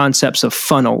concepts of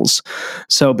funnels.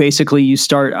 So basically you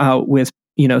start out with,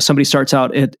 somebody starts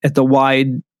out at a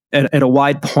wide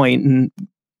point. In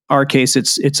our case,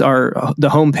 it's the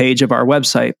homepage of our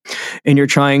website, and you're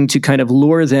trying to kind of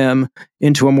lure them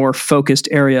into a more focused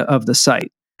area of the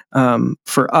site.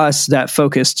 For us, that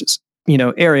focused,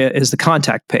 area is the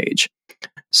contact page.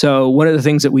 So one of the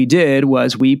things that we did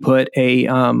was we put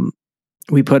in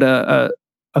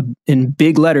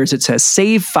big letters, it says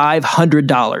save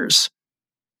 $500.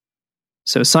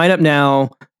 So sign up now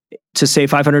to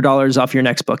save $500 off your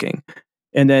next booking.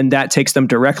 And then that takes them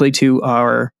directly to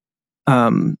our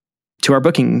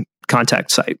booking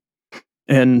contact site.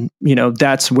 And,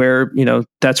 that's where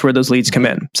those leads come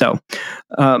in. So,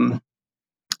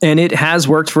 and it has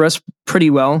worked for us pretty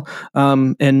well.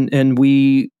 And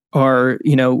we are,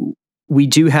 we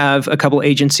do have a couple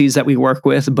agencies that we work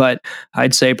with, but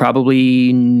I'd say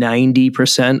probably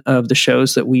 90% of the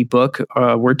shows that we book,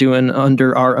 we're doing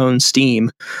under our own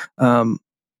steam. And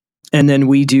then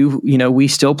we do, we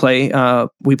still play,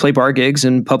 we play bar gigs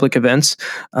and public events,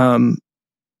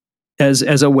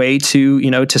 as a way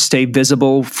to, to stay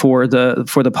visible for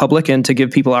the public and to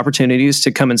give people opportunities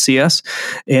to come and see us.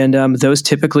 And those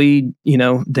typically,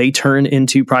 they turn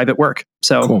into private work.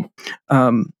 So,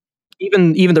 cool.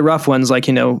 Even the rough ones, like,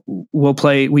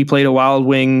 we played a Wild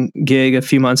Wing gig a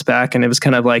few months back, and it was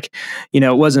kind of like,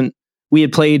 we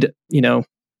had played,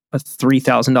 a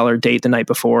 $3,000 date the night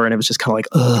before, and it was just kind of like,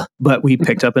 ugh, but we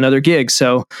picked up another gig.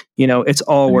 So, it's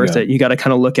all worth it. You got to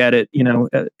kind of look at it, in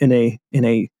a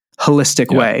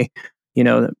holistic way.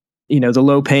 The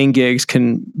low paying gigs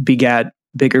can beget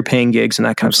bigger paying gigs and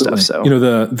that kind of stuff. So,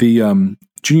 the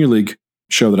Junior League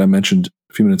show that I mentioned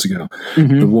a few minutes ago,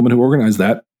 the woman who organized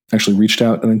that actually reached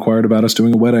out and inquired about us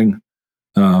doing a wedding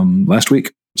last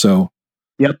week. So,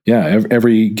 yep. Yeah,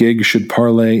 every gig should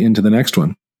parlay into the next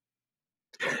one.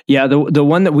 Yeah, the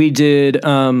one that we did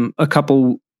about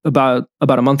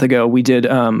a month ago, we did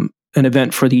an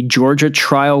event for the Georgia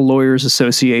Trial Lawyers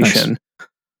Association. Nice.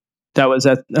 That was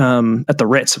at the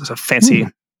Ritz. It was a fancy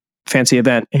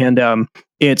event, and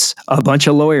it's a bunch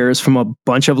of lawyers from a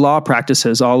bunch of law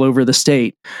practices all over the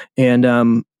state.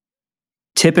 And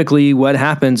typically, what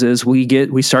happens is we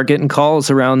start getting calls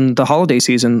around the holiday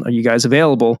season. Are you guys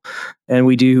available? And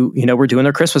we do. We're doing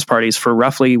their Christmas parties for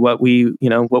roughly what we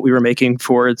were making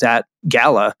for that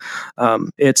gala.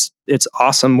 It's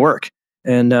awesome work,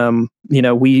 and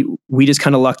we just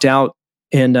kind of lucked out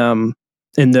in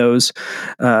those.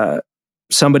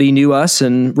 Somebody knew us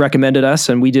and recommended us,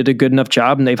 and we did a good enough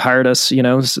job, and they've hired us.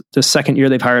 The second year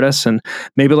they've hired us, and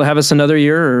maybe they'll have us another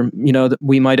year, or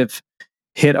we might have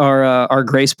hit our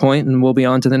grace point, and we'll be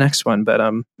on to the next one. But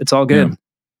it's all good.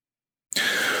 Yeah.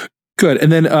 Good.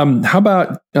 And then how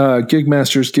about Gig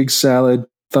Masters, Gig Salad,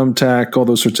 Thumbtack, all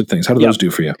those sorts of things? How do those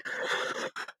do for you?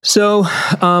 So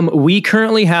we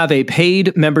currently have a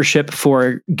paid membership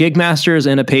for Gig Masters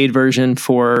and a paid version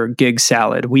for Gig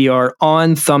Salad. We are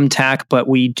on Thumbtack, but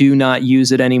we do not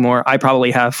use it anymore. I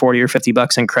probably have $40 or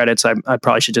 $50 in credits. I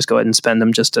probably should just go ahead and spend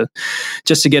them just to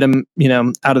get them,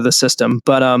 out of the system.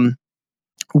 But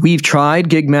we've tried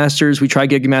Gig Masters. We tried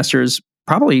Gig Masters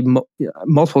probably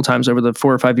multiple times over the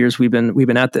 4 or 5 years we've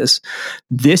been at this.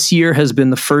 This year has been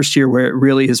the first year where it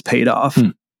really has paid off.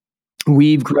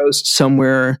 We've grossed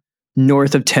somewhere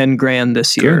north of 10 grand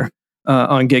this year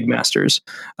on Gig Masters.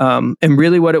 And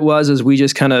really what it was is we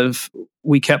just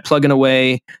we kept plugging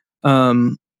away,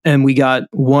 and we got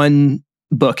one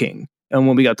booking. And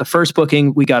when we got the first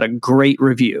booking, we got a great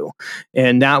review.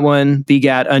 And that one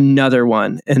begat another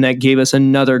one. And that gave us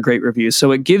another great review.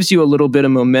 So it gives you a little bit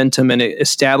of momentum, and it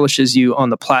establishes you on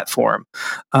the platform.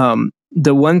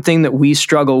 The one thing that we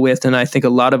struggle with, and I think a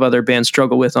lot of other bands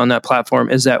struggle with on that platform,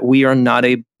 is that we are not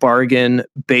a bargain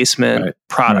basement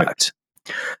product.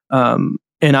 Right.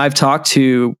 And I've talked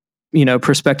to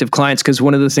prospective clients, because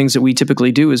one of the things that we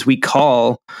typically do is we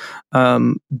call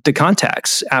the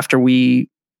contacts after we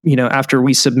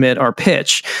submit our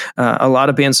pitch. A lot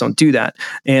of bands don't do that.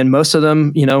 And most of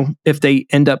them, if they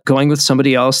end up going with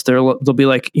somebody else, they'll be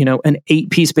like, an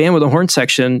 8-piece band with a horn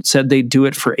section said they'd do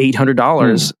it for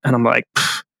 $800. And I'm like,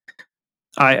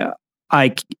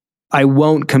 I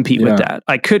won't compete with that.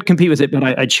 I could compete with it, but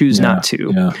I choose not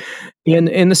to. Yeah.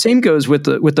 And the same goes with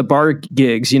the bar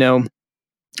gigs.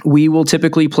 We will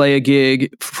typically play a gig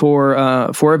for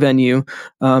a venue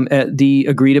at the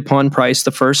agreed upon price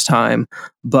the first time,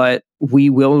 but we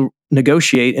will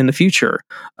negotiate in the future.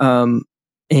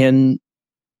 And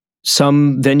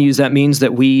some venues, that means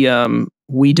that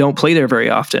we don't play there very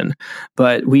often.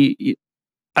 But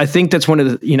I think that's one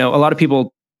of the, a lot of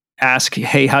people ask,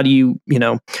 hey, how do you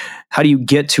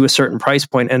get to a certain price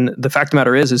point? And the fact of the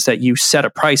matter is that you set a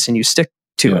price and you stick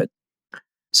to it.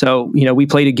 So, we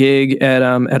played a gig at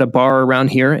a bar around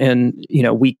here, and,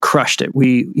 we crushed it.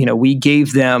 We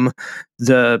gave them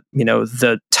the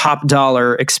top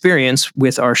dollar experience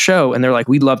with our show, and they're like,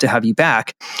 we'd love to have you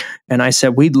back. And I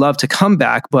said, we'd love to come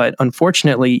back, but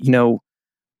unfortunately,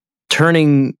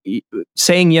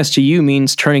 saying yes to you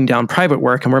means turning down private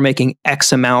work, and we're making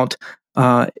X amount,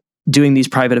 doing these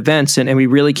private events, and we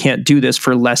really can't do this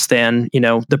for less than,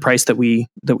 the price that we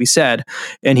said.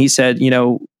 And he said,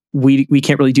 we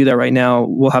can't really do that right now.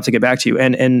 We'll have to get back to you.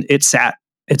 And it sat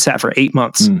for 8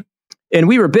 months. And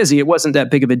we were busy. It wasn't that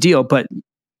big of a deal, but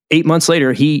 8 months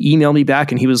later, he emailed me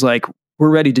back and he was like, we're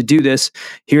ready to do this.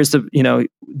 Here's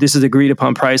this is agreed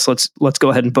upon price. Let's go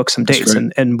ahead and book some dates.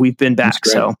 And we've been back.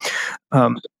 So,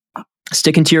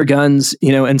 sticking to your guns,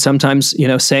 and sometimes,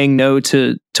 saying no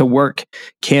to work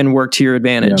can work to your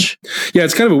advantage. Yeah.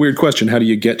 It's kind of a weird question. How do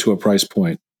you get to a price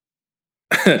point?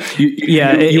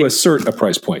 You assert a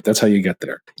price point. That's how you get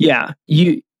there. Yeah.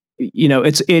 It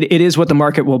is what the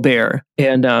market will bear.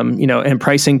 And, and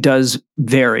pricing does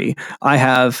vary. I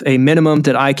have a minimum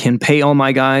that I can pay all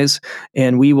my guys,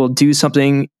 and we will do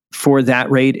something for that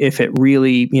rate if we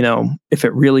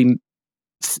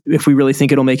really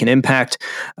think it'll make an impact,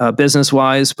 business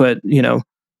wise. But,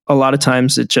 a lot of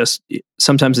times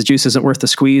sometimes the juice isn't worth the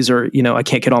squeeze, or, I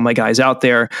can't get all my guys out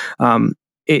there.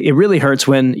 It really hurts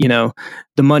when, the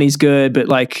money's good, but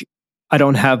like, I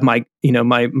don't have my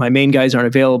main guys aren't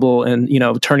available, and,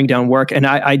 turning down work. And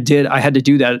I had to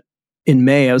do that in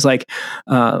May. I was like,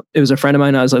 it was a friend of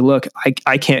mine. I was like, look,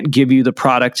 I can't give you the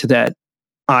product that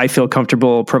I feel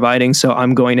comfortable providing. So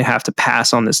I'm going to have to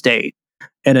pass on this date.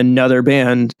 And another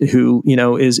band who,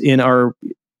 is in our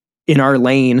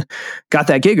lane got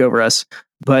that gig over us.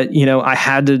 But, I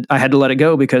had to let it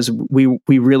go because we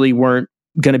really weren't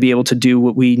going to be able to do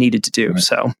what we needed to do. Right.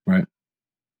 So, right.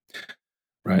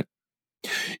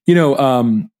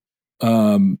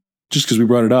 Just because we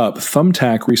brought it up,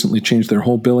 Thumbtack recently changed their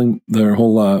whole billing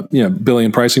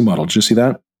and pricing model. Did you see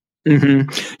that? Mm-hmm.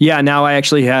 Yeah. Now I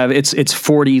actually have it's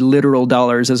 $40 literal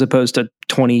dollars as opposed to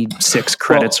 26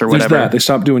 credits or whatever. They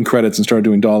stopped doing credits and started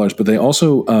doing dollars, but they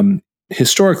also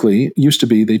historically used to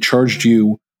be they charged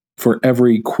you for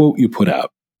every quote you put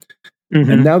out. Mm-hmm.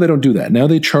 And now they don't do that. Now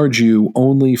they charge you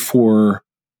only for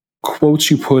quotes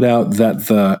you put out that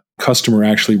the customer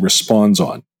actually responds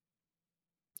on.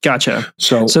 Gotcha.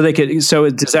 So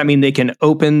does that mean they can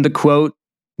open the quote,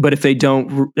 but if they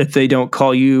don't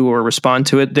call you or respond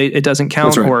to it, it doesn't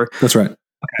count? That's right.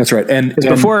 That's right. And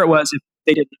before it was, if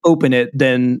they didn't open it,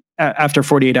 then after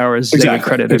 48 hours, they would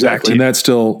credit it back to you. And that's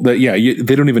still that. Yeah.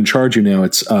 They don't even charge you now.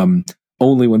 It's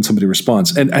only when somebody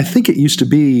responds. And I think it used to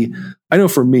be, I know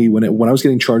for me, when I was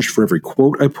getting charged for every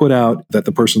quote I put out that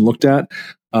the person looked at,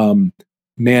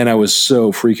 man, I was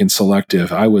so freaking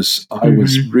selective. I was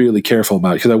really careful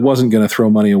about it because I wasn't going to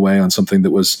throw money away on something that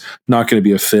was not going to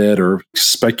be a fit or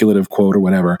speculative quote or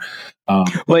whatever.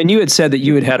 Well, and you had said that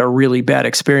you had a really bad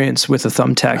experience with a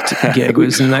Thumbtack gig.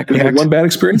 Wasn't that correct? One bad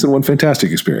experience and one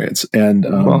fantastic experience. And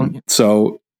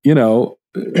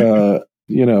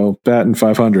batting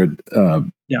 500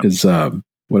 is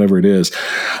whatever it is.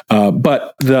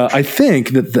 But I think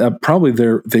that probably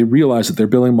they realized that their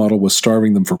billing model was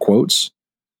starving them for quotes.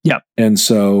 Yeah. And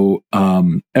so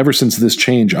ever since this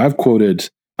change, I've been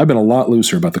a lot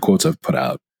looser about the quotes I've put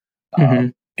out.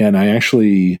 And I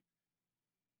actually,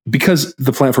 because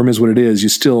the platform is what it is, you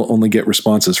still only get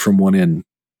responses from 1 in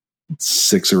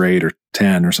 6 or 8 or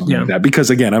 10 or something like that.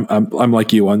 Because again, I'm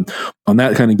like you on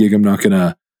that kind of gig. I'm not going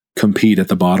to compete at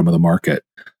the bottom of the market.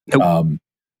 Nope.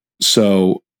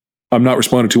 So I'm not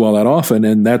responding to all that often,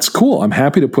 and that's cool. I'm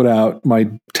happy to put out my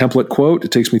template quote.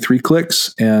 It takes me 3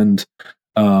 clicks and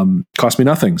costs me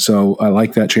nothing. So I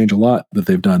like that change a lot that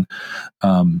they've done.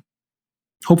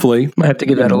 Hopefully, I have to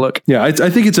give that a look. Yeah, I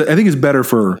think it's better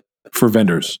for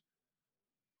vendors.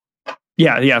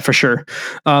 Yeah, for sure.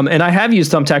 And I have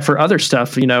used Thumbtack for other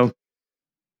stuff,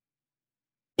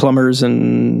 plumbers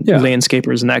and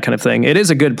landscapers and that kind of thing. It is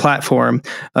a good platform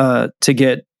to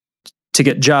get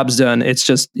jobs done. It's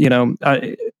just,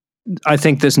 I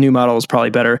think this new model is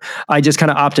probably better. I just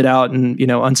kind of opted out and,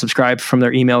 unsubscribed from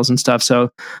their emails and stuff. So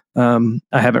I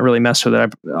haven't really messed with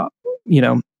it.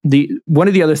 One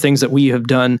of the other things that we have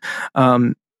done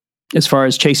as far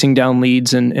as chasing down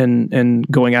leads and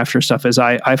going after stuff is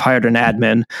I've hired an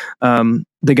admin.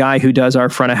 The guy who does our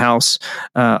front of house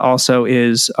also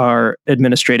is our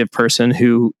administrative person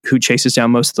who chases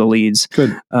down most of the leads.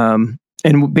 Good. And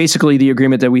basically the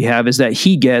agreement that we have is that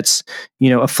he gets,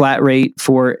 a flat rate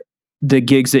for the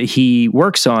gigs that he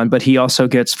works on, but he also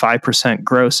gets 5%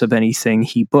 gross of anything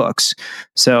he books.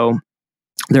 So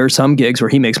there are some gigs where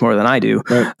he makes more than I do,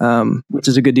 right. Which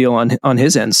is a good deal on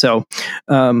his end. So,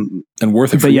 and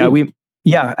worth it for you.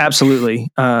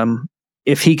 Absolutely.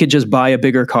 If he could just buy a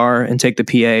bigger car and take the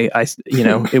PA,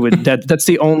 it would, that's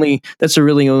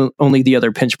really only the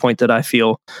other pinch point that I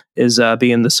feel is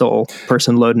being the sole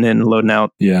person loading in and loading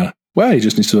out. Yeah. Well, he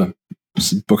just needs to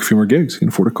book a few more gigs. He can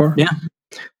afford a car. Yeah.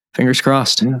 Fingers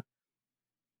crossed. Yeah.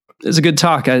 It's a good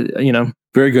talk.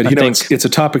 Very good. It's a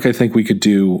topic I think we could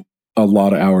do a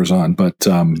lot of hours on, but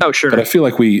sure. But I feel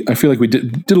like we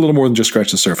did a little more than just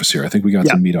scratch the surface here. I think we got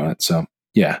some meat on it. So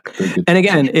yeah. And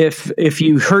again, if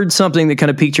you heard something that kind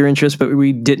of piqued your interest, but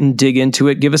we didn't dig into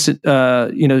it, give us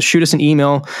shoot us an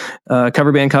email,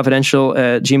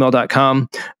 coverbandconfidential@gmail.com.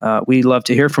 We'd love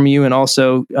to hear from you. And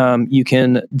also you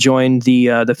can join the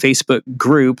Facebook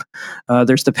group.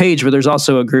 There's the page, but there's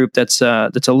also a group that's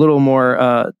a little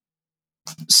more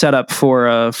set up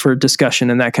for discussion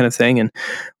and that kind of thing. And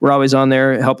we're always on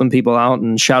there helping people out,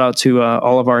 and shout out to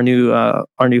all of our new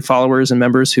followers and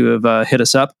members who have hit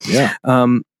us up. Yeah.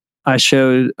 I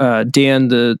showed Dan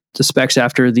the specs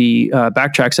after the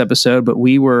Backtracks episode, but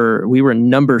we were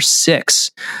number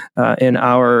 6 in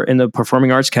the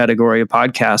performing arts category of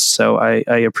podcasts. So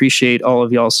I appreciate all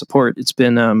of y'all's support. It's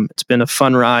been a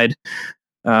fun ride,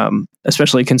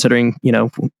 especially considering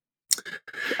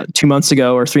 2 months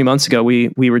ago or 3 months ago,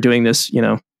 we were doing this,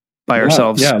 by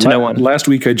ourselves to no one. Last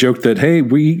week I joked that, hey,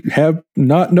 we have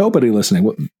not nobody listening.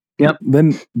 Well, yep.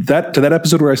 Then that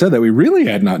episode where I said that, we really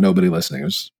had not nobody listening. It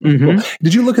was cool.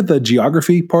 Did you look at the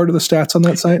geography part of the stats on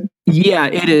that site? Yeah,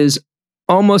 it is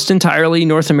almost entirely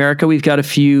North America. We've got a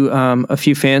few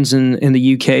fans in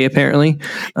the UK apparently.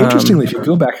 Interestingly, if you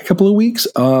go back a couple of weeks,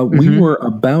 we were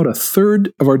about a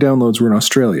third of our downloads were in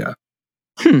Australia.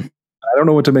 I don't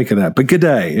know what to make of that, but good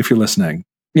day if you're listening.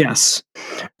 Yes.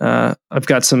 I've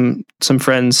got some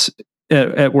friends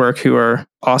at work who are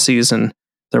Aussies, and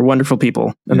they're wonderful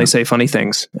people, and they say funny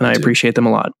things, and I appreciate them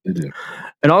a lot. They do.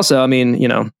 And also,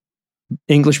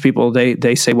 English people,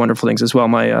 they say wonderful things as well.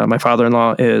 My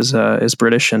father-in-law is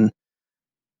British, and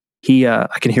he I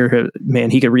can hear him, man,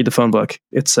 he could read the phone book.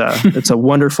 It's a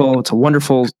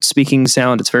wonderful speaking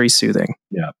sound. It's very soothing.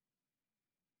 Yeah.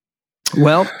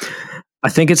 Well, I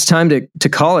think it's time to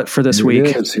call it for this week.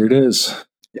 Here it is.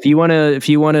 If you want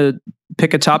to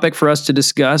pick a topic for us to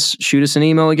discuss, shoot us an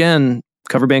email again,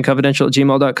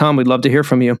 coverbandconfidential@gmail.com. We'd love to hear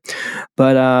from you.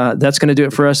 But that's going to do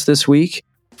it for us this week.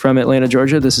 From Atlanta,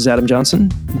 Georgia, this is Adam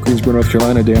Johnson. Greensboro, North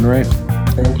Carolina, Dan Wright.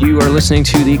 And you are listening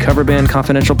to the Cover Band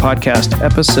Confidential Podcast,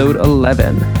 episode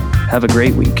 11. Have a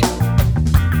great week.